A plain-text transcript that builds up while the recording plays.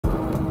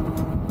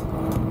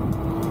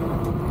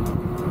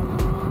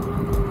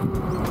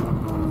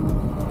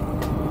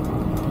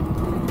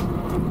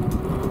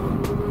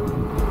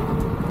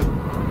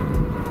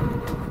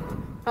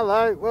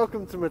Hello,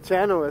 welcome to my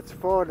channel. It's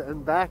forward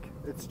and back.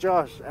 It's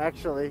Josh,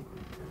 actually.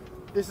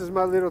 This is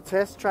my little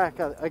test track,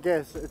 I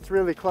guess. It's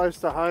really close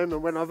to home,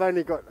 and when I've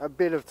only got a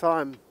bit of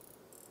time,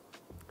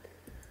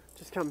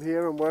 just come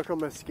here and work on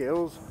my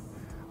skills.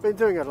 Been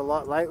doing it a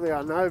lot lately,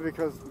 I know,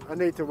 because I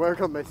need to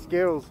work on my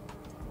skills.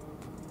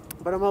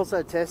 But I'm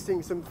also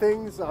testing some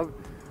things. I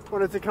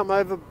wanted to come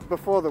over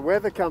before the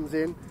weather comes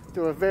in,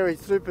 do a very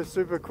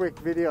super quick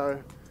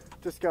video,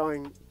 just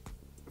going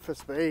for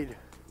speed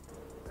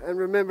and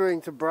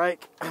remembering to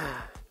brake.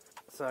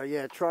 So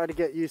yeah, try to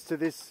get used to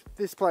this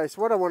place.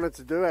 What I wanted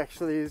to do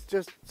actually is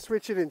just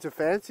switch it into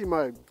fancy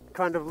mode,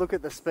 kind of look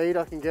at the speed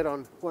I can get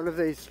on one of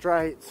these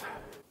straights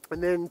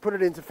and then put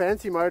it into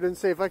fancy mode and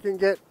see if I can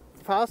get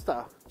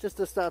faster, just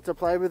to start to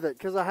play with it,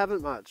 because I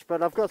haven't much.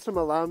 But I've got some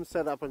alarms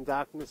set up on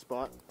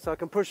darknessbot, so I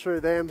can push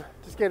through them,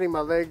 just getting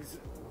my legs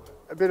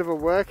a bit of a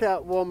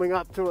workout, warming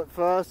up to it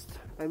first,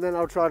 and then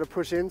I'll try to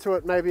push into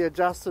it, maybe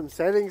adjust some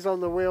settings on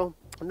the wheel,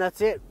 and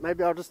that's it.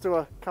 Maybe I'll just do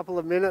a couple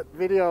of minute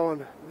video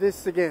on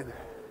this again.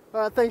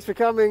 Alright, thanks for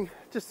coming.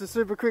 Just a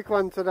super quick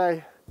one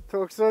today.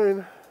 Talk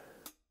soon.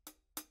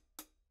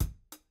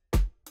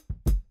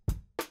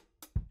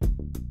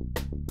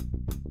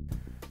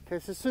 Okay,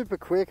 so super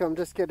quick. I'm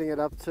just getting it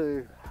up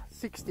to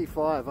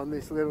 65 on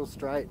this little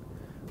straight.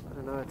 I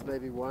don't know, it's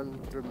maybe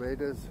 100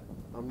 meters.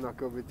 I'm not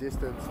good with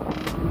distance.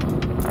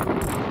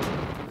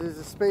 There's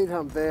a speed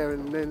hump there,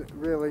 and then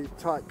really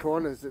tight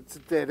corners. It's a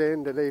dead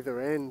end at either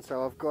end,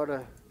 so I've got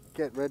to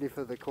get ready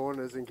for the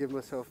corners and give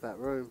myself that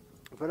room.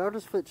 But I'll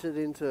just switch it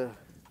into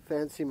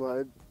fancy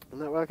mode,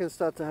 and that way I can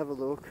start to have a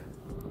look.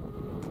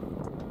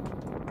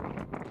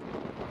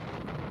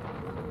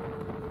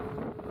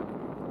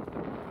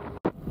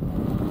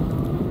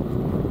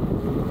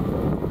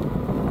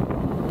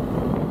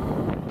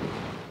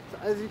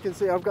 As you can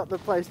see, I've got the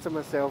place to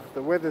myself.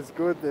 The weather's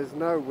good, there's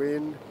no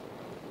wind,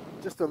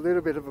 just a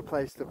little bit of a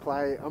place to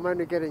play. I'm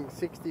only getting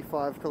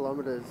 65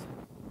 kilometers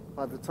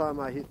by the time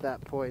I hit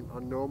that point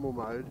on normal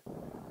mode.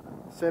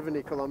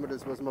 70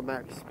 kilometers was my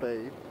max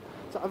speed.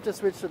 So I've just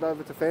switched it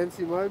over to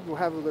fancy mode. We'll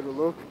have a little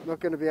look. Not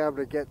going to be able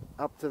to get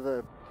up to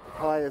the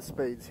higher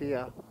speeds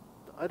here,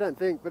 I don't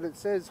think, but it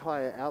says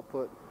higher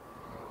output.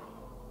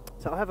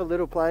 So I'll have a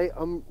little play.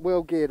 I'm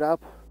well geared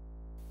up.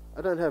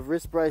 I don't have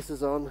wrist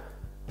braces on.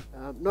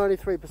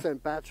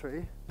 93%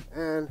 battery,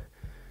 and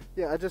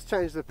yeah, I just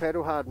changed the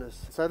pedal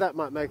hardness, so that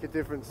might make a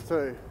difference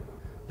too.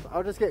 But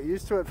I'll just get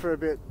used to it for a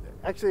bit.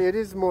 Actually, it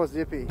is more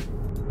zippy.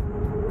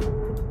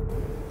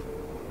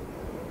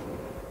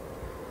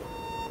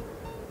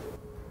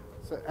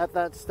 So at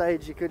that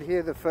stage you could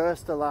hear the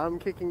first alarm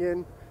kicking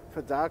in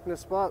for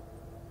darknessbot.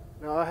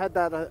 Now I had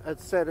that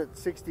set at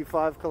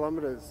 65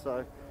 kilometers,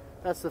 so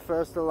that's the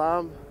first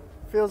alarm.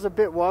 Feels a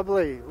bit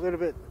wobbly, a little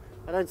bit.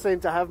 I don't seem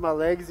to have my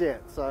legs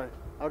yet, so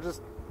I'll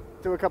just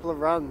do a couple of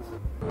runs.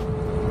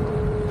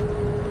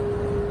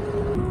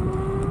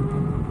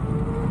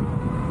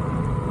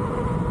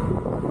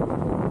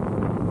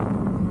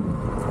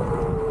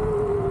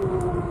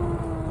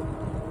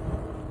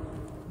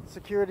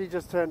 Security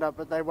just turned up,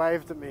 but they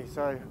waved at me,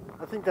 so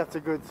I think that's a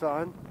good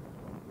sign.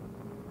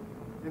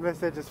 Unless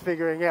they're just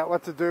figuring out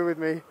what to do with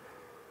me.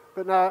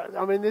 But no,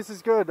 I mean, this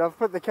is good. I've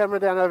put the camera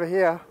down over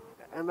here,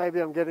 and maybe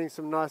I'm getting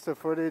some nicer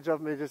footage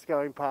of me just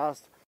going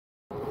past.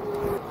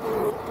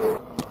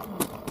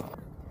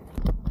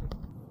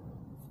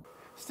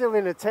 Still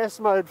in a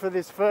test mode for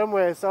this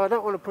firmware, so I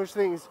don't want to push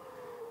things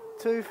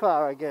too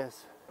far, I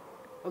guess.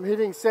 I'm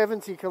hitting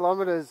 70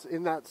 kilometers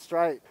in that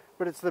straight,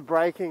 but it's the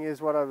braking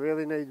is what I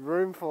really need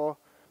room for.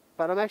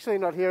 But I'm actually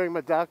not hearing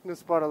my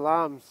darknessbot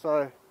alarm,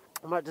 so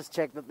I might just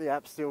check that the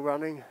app's still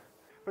running.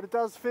 But it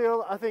does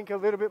feel, I think, a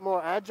little bit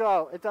more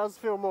agile. It does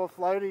feel more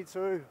floaty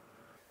too.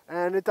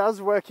 And it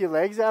does work your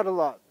legs out a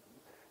lot.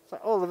 So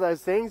all of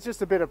those things,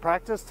 just a bit of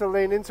practice to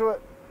lean into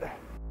it.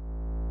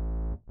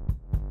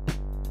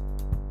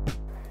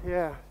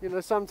 Yeah, you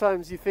know,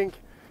 sometimes you think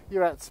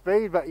you're at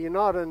speed, but you're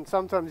not, and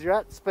sometimes you're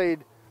at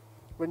speed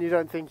when you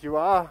don't think you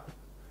are.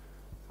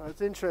 So it's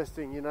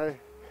interesting, you know.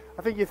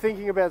 I think you're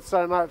thinking about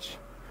so much,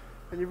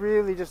 and you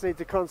really just need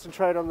to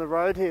concentrate on the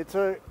road here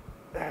too.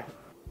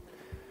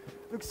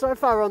 Look, so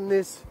far on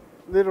this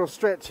little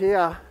stretch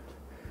here,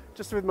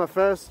 just with my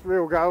first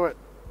real go at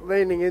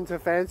leaning into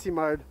fancy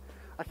mode,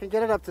 I can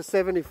get it up to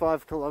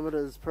 75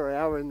 kilometers per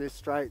hour in this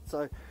straight.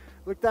 So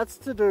look, that's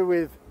to do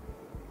with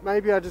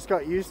maybe I just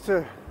got used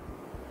to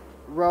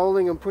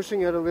rolling and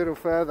pushing it a little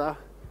further.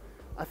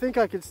 I think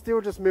I could still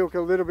just milk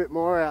a little bit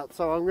more out,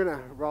 so I'm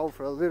gonna roll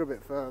for a little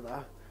bit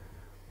further.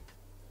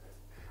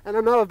 And I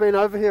know I've been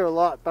over here a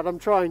lot, but I'm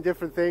trying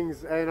different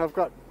things, and I've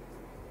got,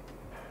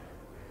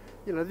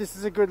 you know, this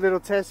is a good little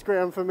test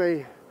ground for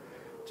me,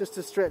 just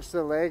to stretch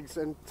the legs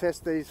and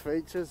test these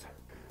features.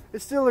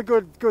 It's still a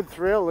good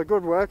thrill, a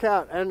good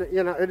workout, and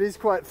you know, it is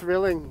quite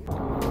thrilling.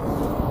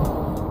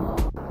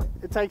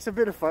 It takes a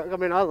bit of focus. I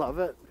mean, I love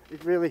it.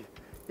 It really,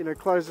 you know,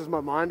 closes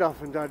my mind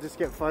off, and I just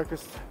get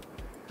focused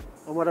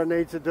on what I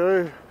need to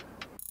do.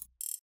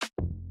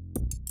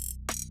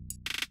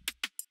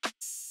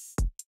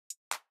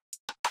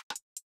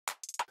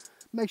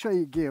 make sure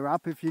you gear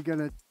up if you're going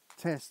to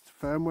test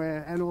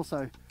firmware and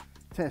also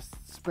test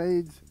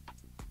speeds.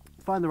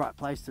 Find the right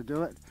place to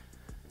do it.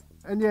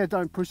 And yeah,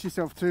 don't push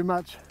yourself too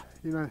much.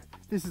 You know,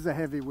 this is a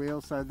heavy wheel,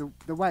 so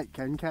the weight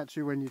can catch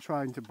you when you're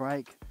trying to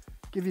brake.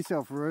 Give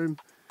yourself room.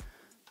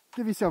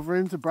 Give yourself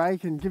room to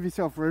brake and give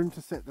yourself room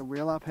to set the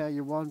wheel up how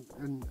you want.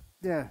 And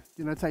yeah,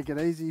 you know, take it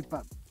easy,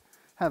 but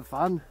have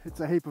fun. It's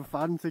a heap of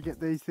fun to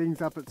get these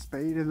things up at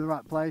speed in the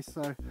right place.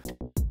 So,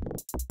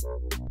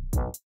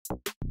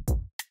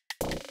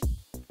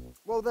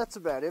 well, that's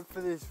about it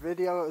for this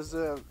video. It was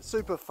a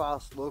super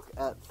fast look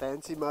at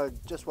fancy mode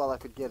just while I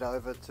could get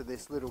over to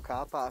this little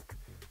car park.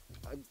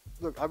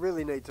 Look, I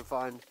really need to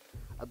find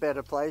a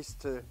better place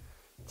to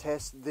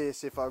test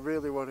this if I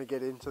really want to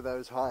get into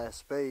those higher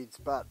speeds.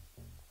 But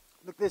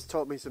look, this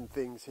taught me some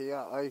things here.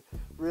 I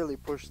really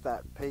pushed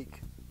that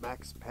peak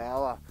max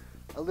power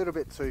a little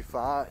bit too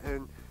far,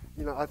 and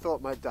you know, I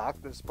thought my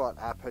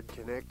darknessbot app had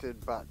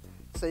connected, but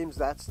it seems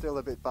that's still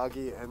a bit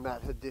buggy and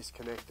that had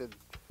disconnected.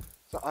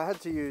 So I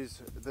had to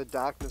use the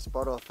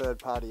darknessbot or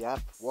third-party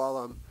app while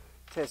I'm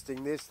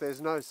testing this.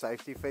 There's no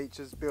safety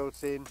features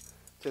built in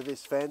to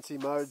this fancy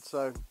mode,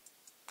 so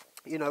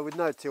you know, with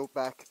no tilt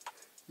back,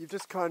 you've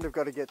just kind of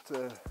got to get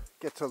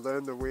to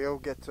learn the wheel,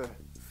 get to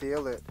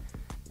feel it.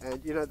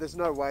 And you know, there's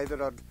no way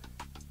that I'd,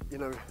 you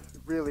know,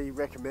 really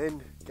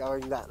recommend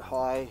going that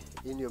high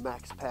in your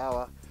max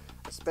power,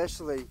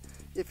 especially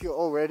if you're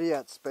already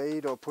at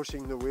speed or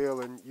pushing the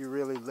wheel and you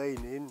really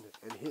lean in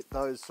and hit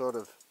those sort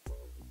of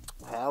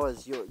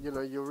powers.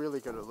 You're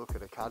really going to look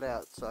at a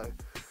cutout. So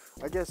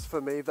I guess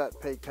for me, that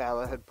peak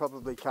power had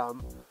probably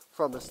come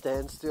from a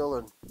standstill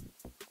and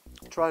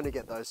trying to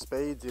get those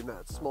speeds in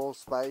that small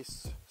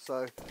space.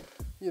 So,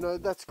 you know,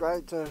 that's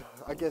great to,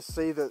 I guess,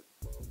 see that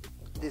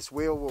this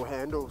wheel will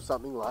handle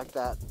something like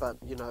that. But,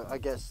 you know, I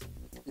guess,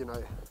 you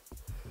know,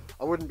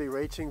 I wouldn't be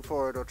reaching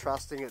for it or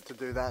trusting it to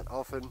do that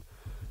often.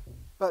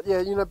 But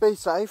yeah, you know, be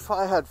safe.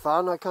 I had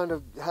fun. I kind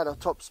of had a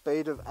top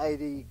speed of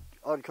 80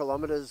 odd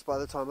kilometers by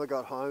the time I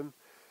got home.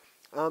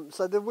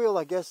 So the wheel,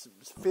 I guess,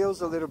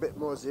 feels a little bit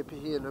more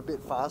zippy and a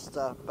bit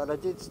faster, but I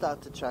did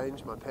start to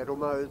change my pedal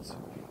modes.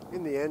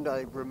 In the end,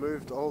 I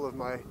removed all of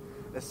my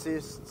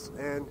assists,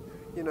 and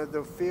you know,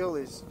 the feel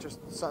is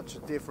just such a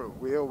different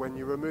wheel when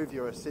you remove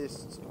your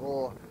assists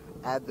or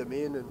add them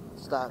in and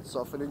start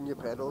softening your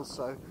pedals.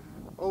 So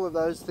all of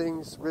those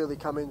things really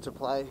come into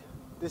play.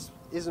 This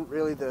isn't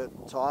really the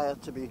tyre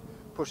to be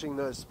pushing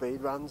those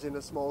speed runs in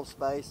a small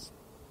space.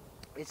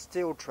 It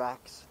still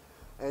tracks,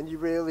 and you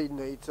really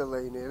need to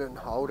lean in and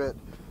hold it.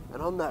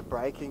 And on that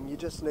braking, you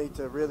just need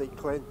to really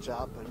clench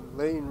up and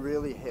lean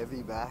really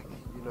heavy back,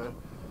 you know.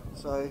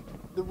 So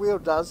the wheel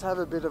does have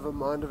a bit of a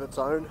mind of its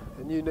own,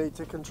 and you need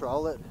to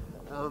control it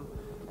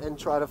and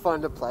try to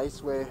find a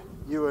place where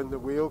you and the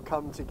wheel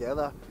come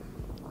together.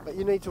 But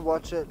you need to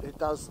watch it. It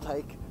does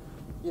take,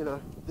 you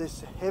know,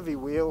 this heavy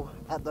wheel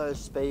at those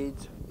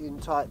speeds in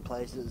tight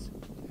places.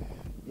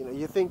 You know,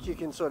 you think you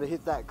can sort of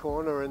hit that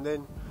corner, and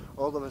then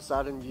all of a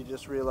sudden you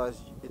just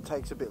realize it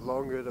takes a bit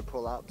longer to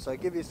pull up. So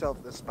give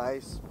yourself the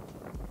space,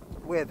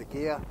 wear the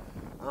gear,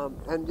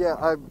 and yeah,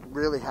 I'm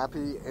really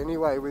happy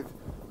anyway with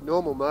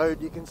normal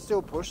mode. You can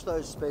still push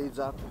those speeds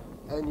up,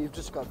 and you've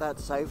just got that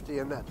safety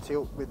and that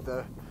tilt with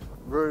the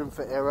room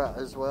for error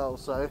as well.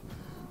 So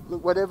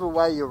look, whatever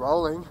way you're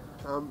rolling,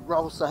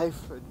 roll safe.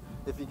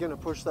 If you're going to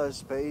push those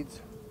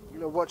speeds, you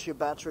know, watch your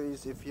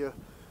batteries. If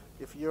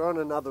you're on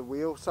another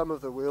wheel, some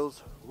of the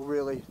wheels will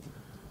really,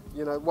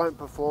 you know, won't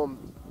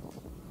perform.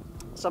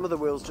 Some of the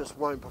wheels just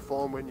won't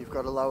perform when you've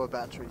got a lower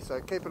battery. So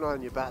keep an eye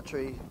on your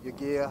battery, your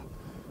gear,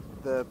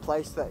 the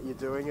place that you're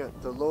doing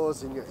it, the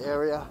laws in your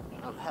area.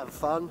 Have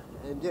fun,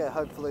 and yeah,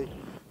 hopefully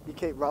you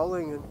keep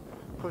rolling and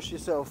push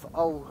yourself.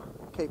 I'll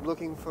keep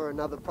looking for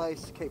another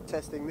place, keep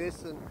testing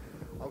this, and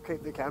I'll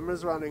keep the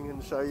cameras running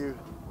and show you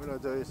when I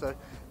do. So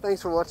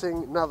thanks for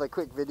watching another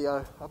quick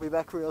video. I'll be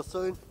back real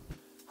soon.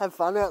 Have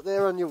fun out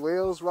there on your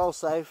wheels, roll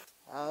safe.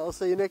 I'll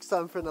see you next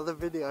time for another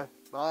video.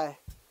 Bye.